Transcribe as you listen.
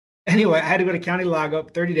Anyway, I had to go to county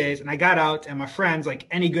lockup 30 days, and I got out, and my friends, like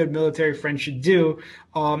any good military friend should do,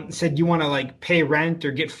 said, "You want to like pay rent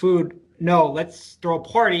or get food? No, let's throw a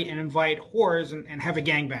party and invite whores and have a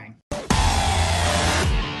gangbang."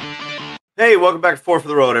 Hey, welcome back to Four for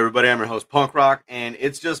the Road, everybody. I'm your host, Punk Rock, and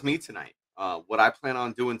it's just me tonight. What I plan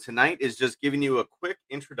on doing tonight is just giving you a quick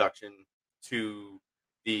introduction to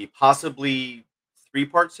the possibly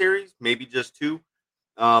three-part series, maybe just two,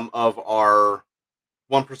 of our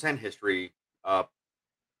 1% history uh,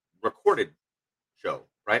 recorded show,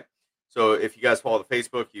 right? So if you guys follow the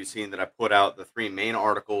Facebook, you've seen that I put out the three main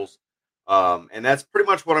articles, and that's pretty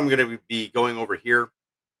much what I'm going to be going over here.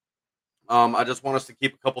 I just want us to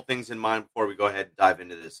keep a couple things in mind before we go ahead and dive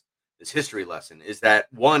into this history lesson. Is that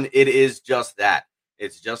one? It is just that.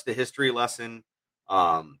 It's just a history lesson.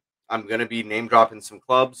 I'm going to be name dropping some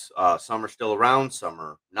clubs. Some are still around, some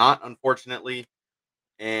are not, unfortunately.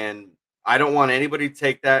 And I don't want anybody to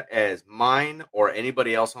take that as mine or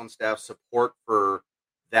anybody else on staff support for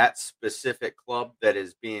that specific club that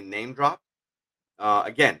is being name dropped.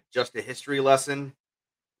 Again, just a history lesson,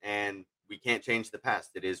 and we can't change the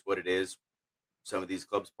past. It is what it is. Some of these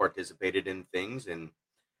clubs participated in things, and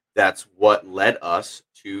that's what led us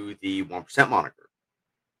to the 1% moniker.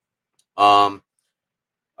 Um,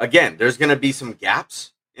 Again, there's going to be some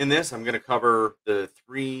gaps in this. I'm going to cover the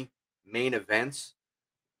three main events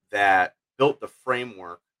that built the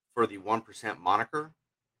framework for the 1% moniker.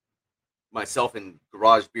 Myself and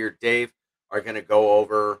Garage Beard Dave are going to go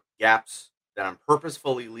over gaps that I'm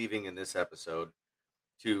purposefully leaving in this episode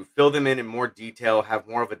to fill them in more detail, have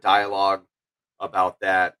more of a dialogue about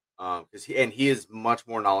that, because he is much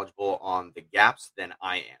more knowledgeable on the gaps than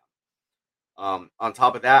I am. On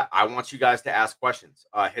top of that, I want you guys to ask questions.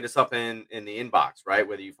 Hit us up in the inbox, right?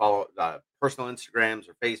 Whether you follow personal Instagrams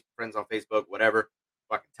or friends on Facebook, whatever.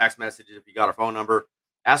 Fucking text messages if you got our phone number.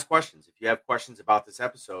 Ask questions if you have questions about this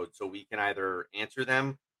episode, so we can either answer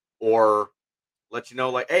them or let you know,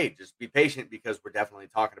 like, hey, just be patient because we're definitely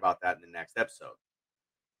talking about that in the next episode.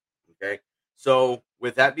 Okay. So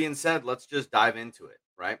with that being said, let's just dive into it,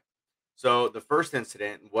 right? So the first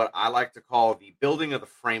incident, what I like to call the building of the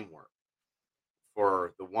framework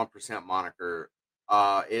for the 1% moniker,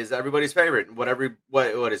 is everybody's favorite.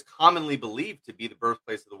 What is commonly believed to be the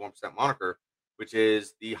birthplace of the 1% moniker, which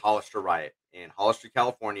is the Hollister riot in Hollister,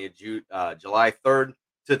 California, July 3rd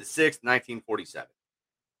to the 6th, 1947.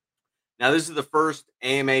 Now, this is the first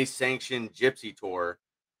AMA sanctioned gypsy tour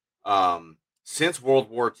since World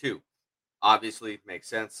War II. Obviously, makes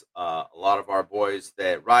sense. A lot of our boys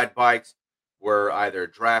that ride bikes were either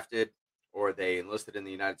drafted or they enlisted in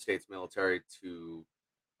the United States military to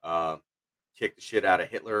kick the shit out of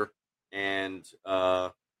Hitler and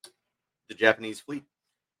the Japanese fleet.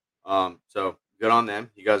 So good on them.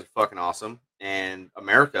 You guys are fucking awesome. And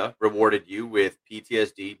America rewarded you with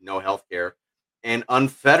PTSD, no health care, and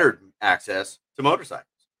unfettered access to motorcycles.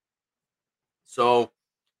 So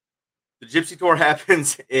the Gypsy Tour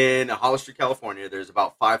happens in Hollister, California. There's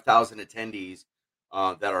about 5,000 attendees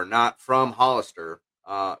that are not from Hollister,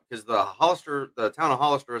 because the town of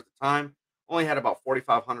Hollister at the time only had about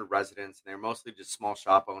 4,500 residents, and they're mostly just small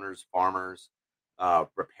shop owners, farmers,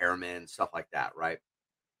 repairmen, stuff like that, right?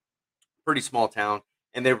 Pretty small town,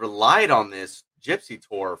 and they relied on this Gypsy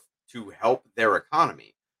Tour to help their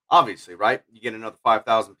economy. Obviously, right? You get another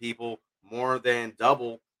 5,000 people, more than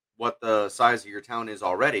double what the size of your town is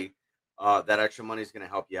already. That extra money is going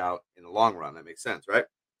to help you out in the long run. That makes sense, right?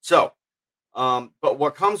 So, but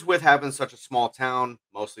what comes with having such a small town,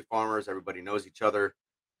 mostly farmers, everybody knows each other,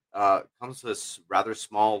 comes to this rather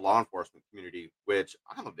small law enforcement community, which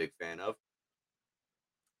I'm a big fan of.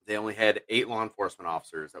 They only had 8 law enforcement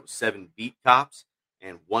officers. That was 7 beat cops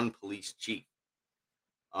and 1 police chief.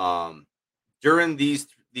 During these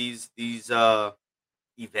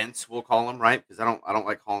events, we'll call them, right? Because I don't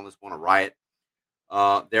like calling this one a riot.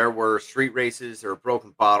 There were street races, there were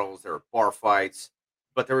broken bottles, there were bar fights,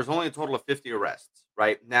 but there was only a total of 50 arrests.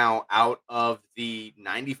 Right now, out of the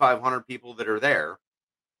 9,500 people that are there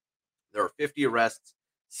are 50 arrests,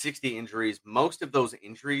 60 injuries. Most of those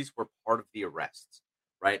injuries were part of the arrests.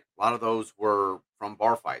 Right, a lot of those were from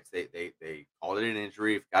bar fights. They called it an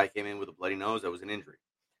injury. If a guy came in with a bloody nose, that was an injury.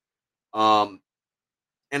 And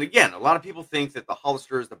again, a lot of people think that the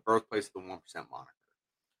Hollister is the birthplace of the 1%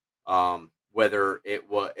 moniker. Whether it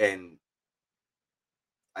was, and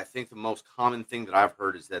I think the most common thing that I've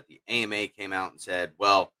heard is that the AMA came out and said,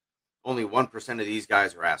 well, only 1% of these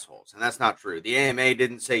guys are assholes. And that's not true. The AMA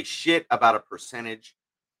didn't say shit about a percentage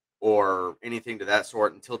or anything to that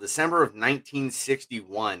sort until December of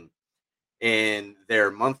 1961 in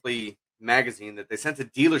their monthly magazine that they sent to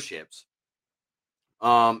dealerships.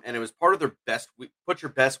 And it was part of their put your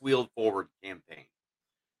best wheel forward campaign,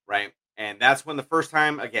 right? And that's when the first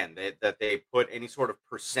time, again, that they put any sort of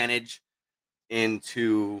percentage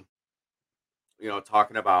into,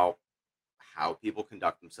 talking about how people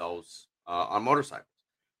conduct themselves on motorcycles.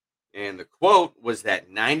 And the quote was that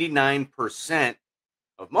 99%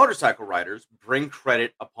 of motorcycle riders bring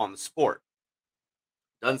credit upon the sport.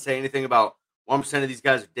 Doesn't say anything about 1% of these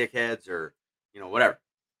guys are dickheads or, whatever.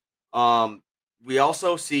 We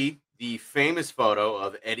also see the famous photo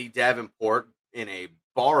of Eddie Davenport in a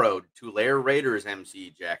borrowed Tulare Raiders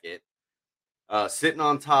MC jacket, sitting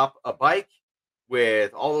on top a bike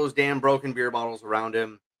with all those damn broken beer bottles around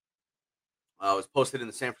him. It was posted in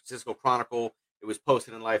the San Francisco Chronicle. It was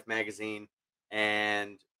posted in Life magazine,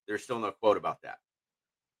 and there's still no quote about that.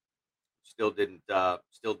 Still didn't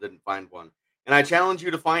find one. And I challenge you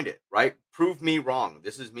to find it, right? Prove me wrong.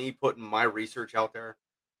 This is me putting my research out there,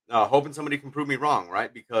 hoping somebody can prove me wrong,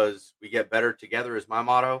 right? Because we get better together is my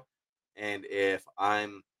motto. And if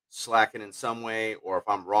I'm slacking in some way, or if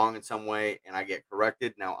I'm wrong in some way and I get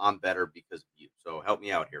corrected, now I'm better because of you. So help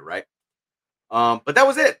me out here, right? But that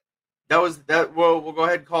was it. That was that. Well, we'll go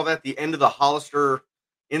ahead and call that the end of the Hollister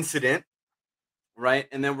incident, right?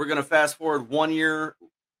 And then we're going to fast forward 1 year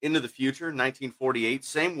into the future, 1948,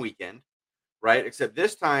 same weekend, right? Except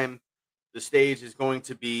this time, the stage is going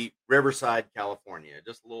to be Riverside, California,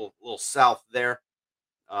 just a little south there,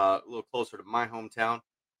 a little closer to my hometown.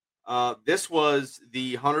 This was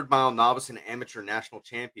the 100-mile novice and amateur national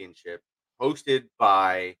championship hosted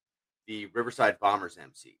by the Riverside Bombers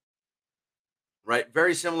MC. Right,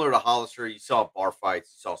 very similar to Hollister. You saw bar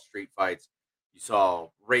fights, you saw street fights, you saw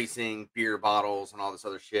racing, beer bottles, and all this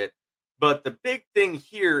other shit. But the big thing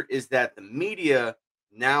here is that the media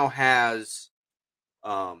now has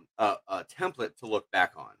a template to look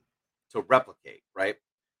back on, to replicate, right?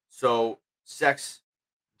 So sex,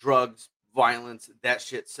 drugs, violence, that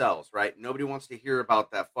shit sells, right? Nobody wants to hear about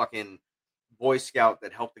that fucking Boy Scout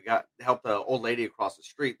that helped the old lady across the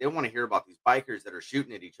street. They want to hear about these bikers that are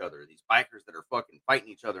shooting at each other, these bikers that are fucking fighting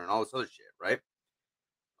each other, and all this other shit, right?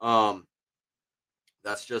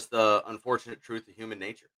 That's just the unfortunate truth of human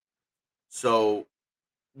nature. So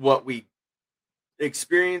what we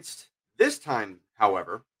experienced this time,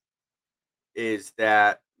 however, is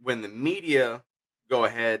that when the media go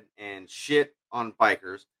ahead and shit on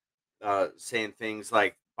bikers, saying things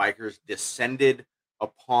like bikers descended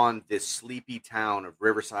upon this sleepy town of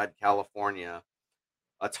Riverside, California,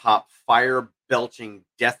 atop fire-belching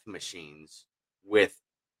death machines with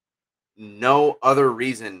no other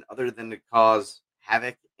reason other than to cause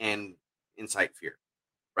havoc and incite fear,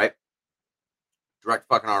 right? Direct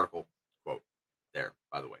fucking article quote there,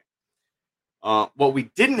 by the way. What we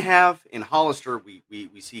didn't have in Hollister, we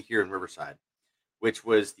see here in Riverside, which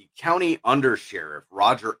was the county undersheriff,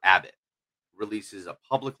 Roger Abbott, releases a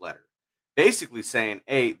public letter basically saying,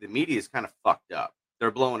 hey, the media is kind of fucked up.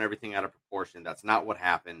 They're blowing everything out of proportion. That's not what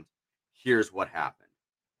happened. Here's what happened.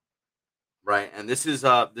 Right? And this is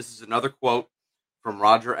another quote from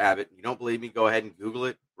Roger Abbott. You don't believe me? Go ahead and Google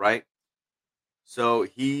it, right? So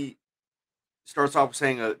he starts off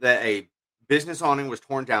saying that a business awning was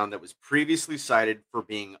torn down that was previously cited for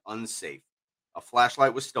being unsafe. A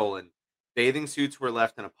flashlight was stolen. Bathing suits were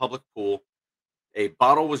left in a public pool. A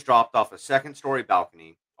bottle was dropped off a second-story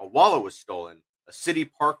balcony. A wallet was stolen. A city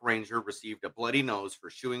park ranger received a bloody nose for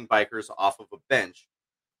shooing bikers off of a bench.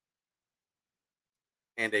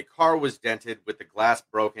 And a car was dented with the glass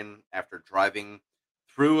broken after driving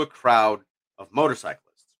through a crowd of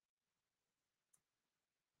motorcyclists.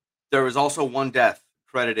 There was also one death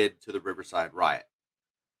credited to the Riverside riot.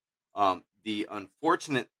 The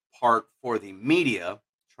unfortunate part for the media,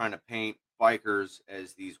 trying to paint bikers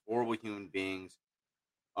as these horrible human beings,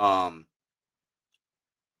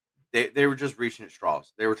 they were just reaching at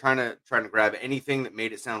straws. They were trying to grab anything that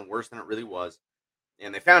made it sound worse than it really was,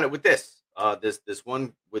 and they found it with this. This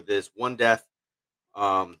one death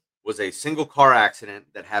was a single car accident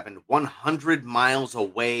that happened 100 miles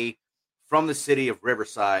away from the city of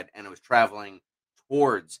Riverside, and it was traveling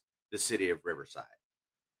towards the city of Riverside.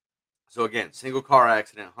 So again, single car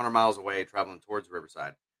accident, 100 miles away, traveling towards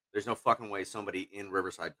Riverside. There's no fucking way somebody in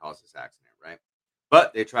Riverside caused this accident, right?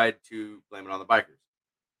 But they tried to blame it on the bikers.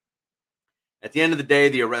 At the end of the day,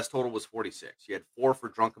 the arrest total was 46. You had 4 for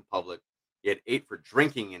drunk in public. You had 8 for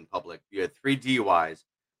drinking in public. You had 3 DUIs,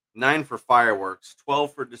 9 for fireworks,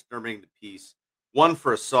 12 for disturbing the peace, 1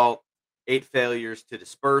 for assault, 8 failures to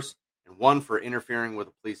disperse, and 1 for interfering with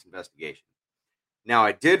a police investigation. Now,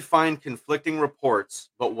 I did find conflicting reports,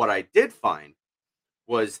 but what I did find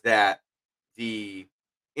was that the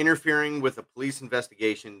interfering with a police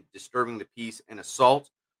investigation, disturbing the peace, and assault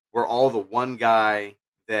were all the one guy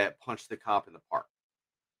that punched the cop in the park.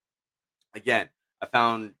 Again, I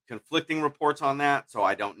found conflicting reports on that, so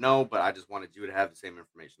I don't know, but I just wanted you to have the same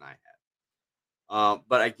information I had.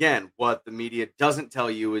 But again, what the media doesn't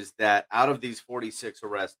tell you is that out of these 46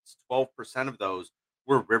 arrests, 12% of those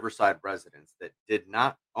were Riverside residents that did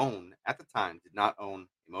not own, at the time, did not own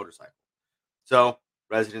a motorcycle. So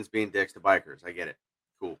residents being dicks to bikers. I get it.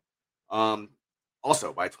 Cool. Um,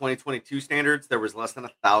 Also, by 2022 standards, there was less than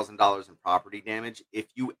 $1,000 in property damage if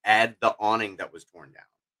you add the awning that was torn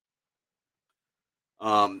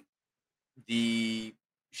down. The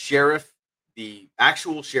sheriff, the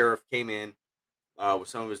actual sheriff, came in with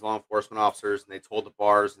some of his law enforcement officers, and they told the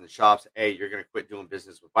bars and the shops, "Hey, you're going to quit doing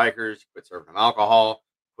business with bikers, quit serving them alcohol,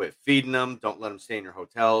 quit feeding them, don't let them stay in your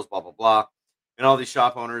hotels, blah blah blah." And all these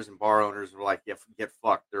shop owners and bar owners were like, "Yeah, get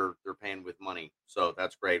fucked. They're paying with money, so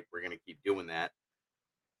that's great. We're going to keep doing that."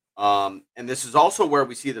 And this is also where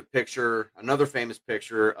we see the picture, another famous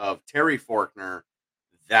picture of Terry Faulkner,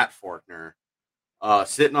 that Faulkner,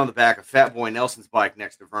 sitting on the back of Fat Boy Nelson's bike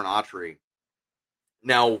next to Vern Autry.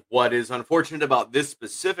 Now, what is unfortunate about this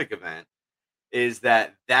specific event is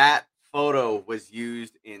that that photo was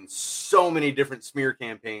used in so many different smear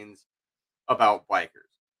campaigns about bikers,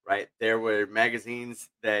 right? There were magazines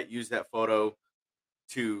that used that photo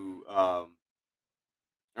to,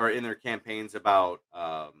 or in their campaigns about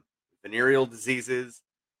venereal diseases,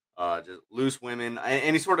 just loose women,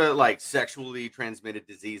 any sort of like sexually transmitted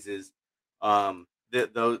diseases.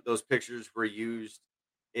 Those pictures were used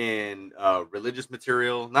in religious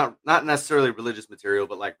material, not necessarily religious material,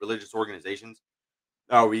 but like religious organizations.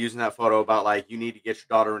 We're using that photo about like you need to get your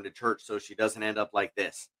daughter into church so she doesn't end up like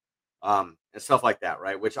this, and stuff like that,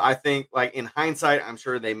 right? Which I think, like in hindsight, I'm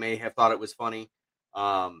sure they may have thought it was funny.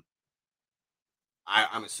 Um,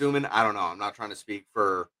 I'm assuming. I don't know. I'm not trying to speak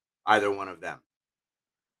for either one of them.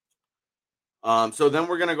 So then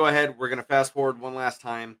we're gonna go ahead. We're gonna fast forward one last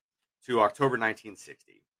time to October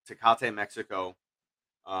 1960, Tecate, Mexico.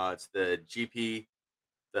 It's the GP,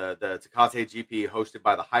 the Tecate GP, hosted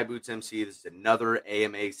by the High Boots MC. This is another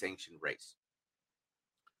AMA sanctioned race.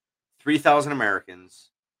 3,000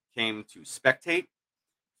 Americans came to spectate.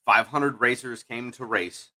 500 racers came to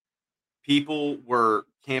race. People were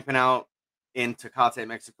camping out in Tecate,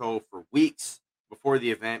 Mexico for weeks before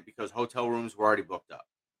the event because hotel rooms were already booked up.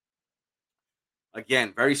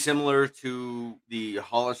 Again, very similar to the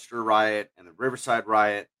Hollister riot and the Riverside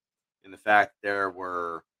riot in the fact there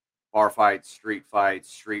were bar fights,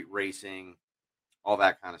 street racing, all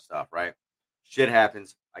that kind of stuff, right? Shit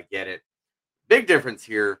happens. I get it. Big difference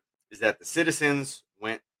here is that the citizens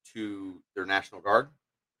went to their National Guard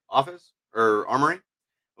office or armory. It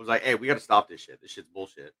was like, hey, we got to stop this shit. This shit's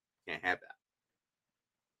bullshit. Can't have that.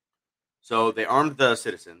 So they armed the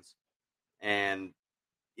citizens, and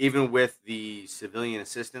even with the civilian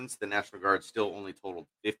assistance, the National Guard still only totaled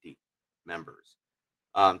 50 members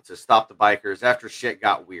to stop the bikers after shit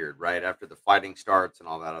got weird, right? After the fighting starts and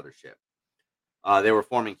all that other shit. They were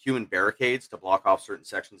forming human barricades to block off certain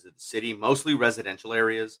sections of the city, mostly residential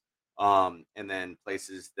areas, and then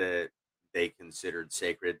places that they considered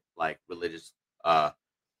sacred, like religious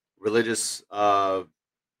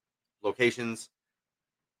locations,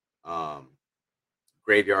 um,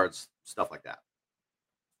 graveyards, stuff like that.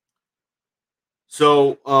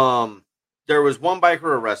 So there was one biker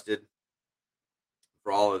arrested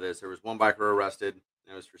for all of this. There was one biker arrested,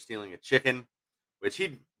 and it was for stealing a chicken, which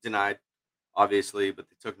he denied, obviously, but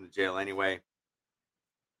they took him to jail anyway.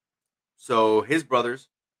 So his brothers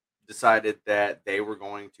decided that they were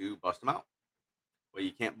going to bust him out. Well,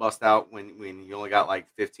 you can't bust out when you only got like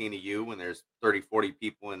 15 of you, when there's 30, 40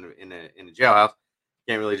 people in a jailhouse.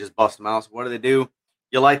 You can't really just bust them out. So what do?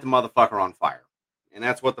 You light the motherfucker on fire. And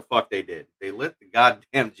that's what the fuck they did. They lit the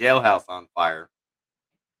goddamn jailhouse on fire.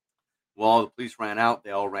 Well, all the police ran out.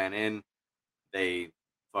 They all ran in. They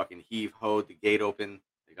fucking heave-hoed the gate open.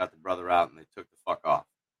 They got the brother out, and they took the fuck off.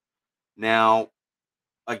 Now,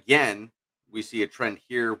 again, we see a trend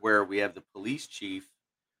here where we have the police chief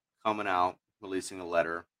coming out, releasing a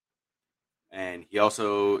letter. And he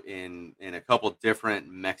also, in a couple different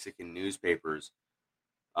Mexican newspapers,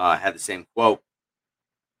 had the same quote.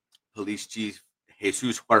 Police Chief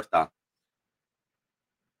Jesus Huerta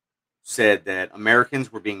said that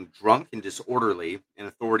Americans were being drunk and disorderly, and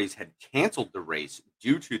authorities had canceled the race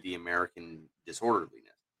due to the American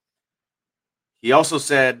disorderliness. He also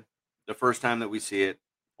said, the first time that we see it,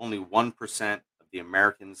 only 1% of the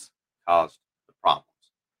Americans caused the problems.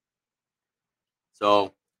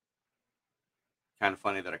 So, kind of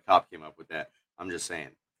funny that a cop came up with that. I'm just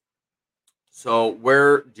saying. So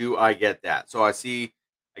where do I get that? So I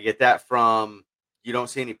get that from, you don't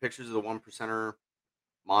see any pictures of the one percenter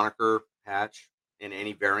moniker patch in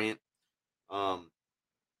any variant um,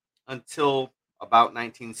 until about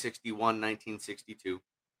 1961, 1962.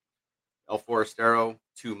 El Forastero,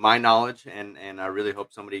 to my knowledge, and I really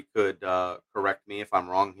hope somebody could correct me if I'm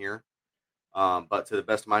wrong here. But to the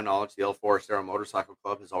best of my knowledge, the El Forastero Motorcycle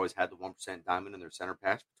Club has always had the 1% diamond in their center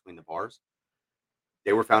patch between the bars.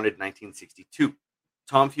 They were founded in 1962.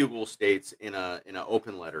 Tom Fugel states in an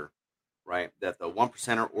open letter, right, that the One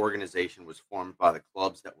Percenter organization was formed by the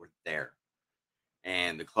clubs that were there,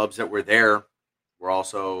 and the clubs that were there were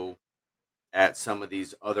also at some of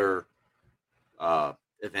these other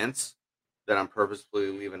events that I'm purposefully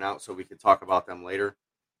leaving out so we could talk about them later.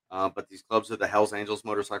 But these clubs are the Hells Angels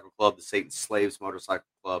Motorcycle Club, the Satan Slaves Motorcycle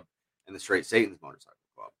Club, and the Straight Satan's Motorcycle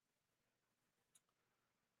Club.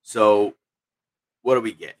 So, what do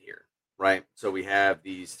we get here, right? So, we have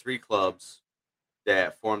these three clubs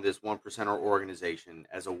that form this one percenter organization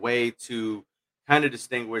as a way to kind of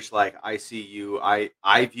distinguish, like, I see you, I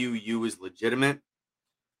view you as legitimate.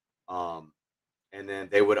 Um, and then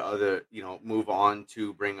they would move on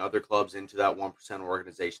to bring other clubs into that 1%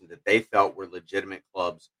 organization that they felt were legitimate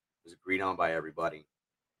clubs, was agreed on by everybody.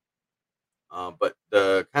 But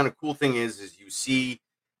the kind of cool thing is you see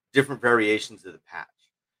different variations of the patch.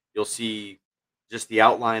 You'll see just the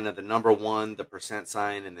outline of the number one, the percent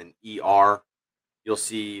sign, and then ER. You'll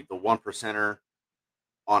see the one percenter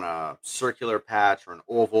on a circular patch or an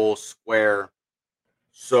oval, square.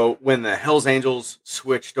 So when the Hells Angels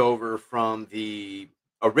switched over from the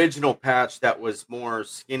original patch that was more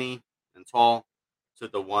skinny and tall to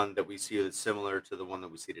the one that we see that's similar to the one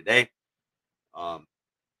that we see today, um,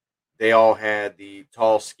 they all had the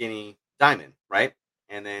tall, skinny diamond, right?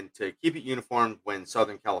 And then to keep it uniform, when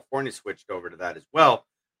Southern California switched over to that as well,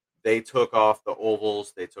 they took off the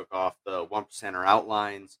ovals, they took off the one percenter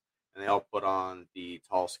outlines, and they all put on the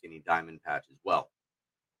tall, skinny diamond patch as well.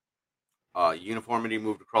 Uniformity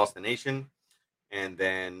moved across the nation, and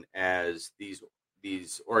then as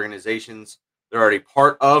these organizations, they're already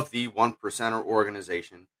part of the one percenter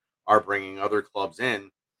organization, are bringing other clubs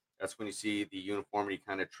in. That's when you see the uniformity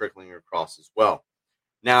kind of trickling across as well.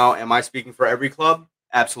 Now, am I speaking for every club?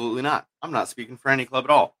 Absolutely not. I'm not speaking for any club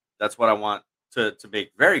at all. That's what I want to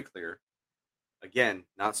make very clear. Again,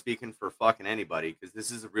 not speaking for fucking anybody, because this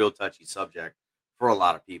is a real touchy subject for a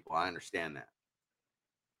lot of people. I understand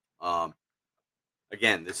that. Um,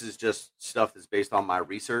 Again, this is just stuff that's based on my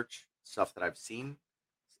research, stuff that I've seen.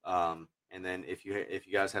 And then if you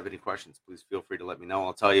guys have any questions, please feel free to let me know.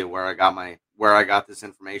 I'll tell you where I got this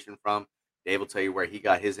information from. Dave will tell you where he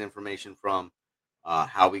got his information from,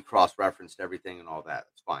 how we cross referenced everything and all that.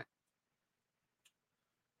 It's fine.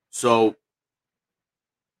 So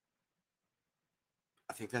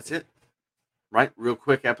I think that's it. Right? Real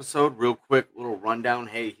quick episode, real quick little rundown.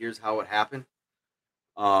 Hey, here's how it happened.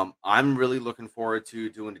 I'm really looking forward to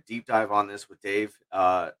doing a deep dive on this with Dave.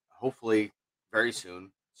 Hopefully very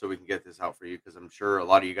soon, so we can get this out for you, because I'm sure a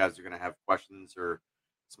lot of you guys are going to have questions or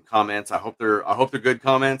some comments. I hope they're good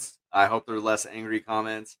comments. I hope they're less angry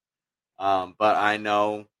comments. But I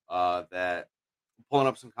know that pulling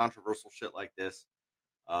up some controversial shit like this,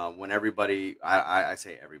 when everybody, I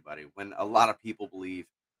say everybody, when a lot of people believe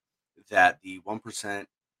that the 1%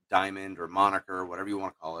 diamond or moniker, whatever you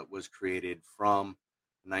want to call it, was created from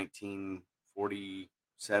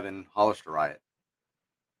 1947 Hollister riot,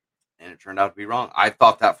 and it turned out to be wrong. I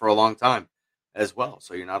thought that for a long time as well.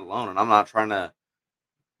 So you're not alone, and I'm not trying to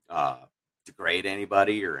uh, degrade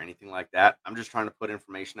anybody or anything like that. I'm just trying to put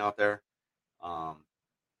information out there,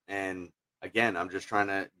 and again, I'm just trying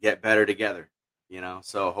to get better together.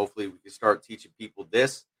 So hopefully we can start teaching people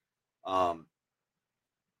this. Um,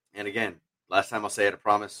 and again, last time I'll say it, I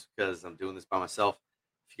promise, because I'm doing this by myself.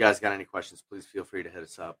 If you guys got any questions, please feel free to hit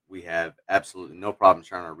us up. We have absolutely no problem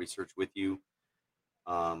sharing our research with you,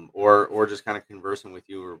 or just kind of conversing with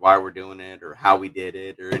you, or why we're doing it, or how we did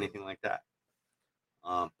it, or anything like that.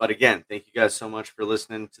 But again, thank you guys so much for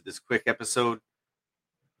listening to this quick episode.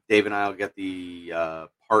 Dave and I will get the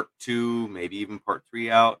part 2, maybe even part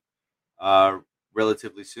 3 out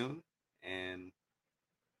relatively soon, and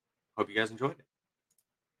hope you guys enjoyed it.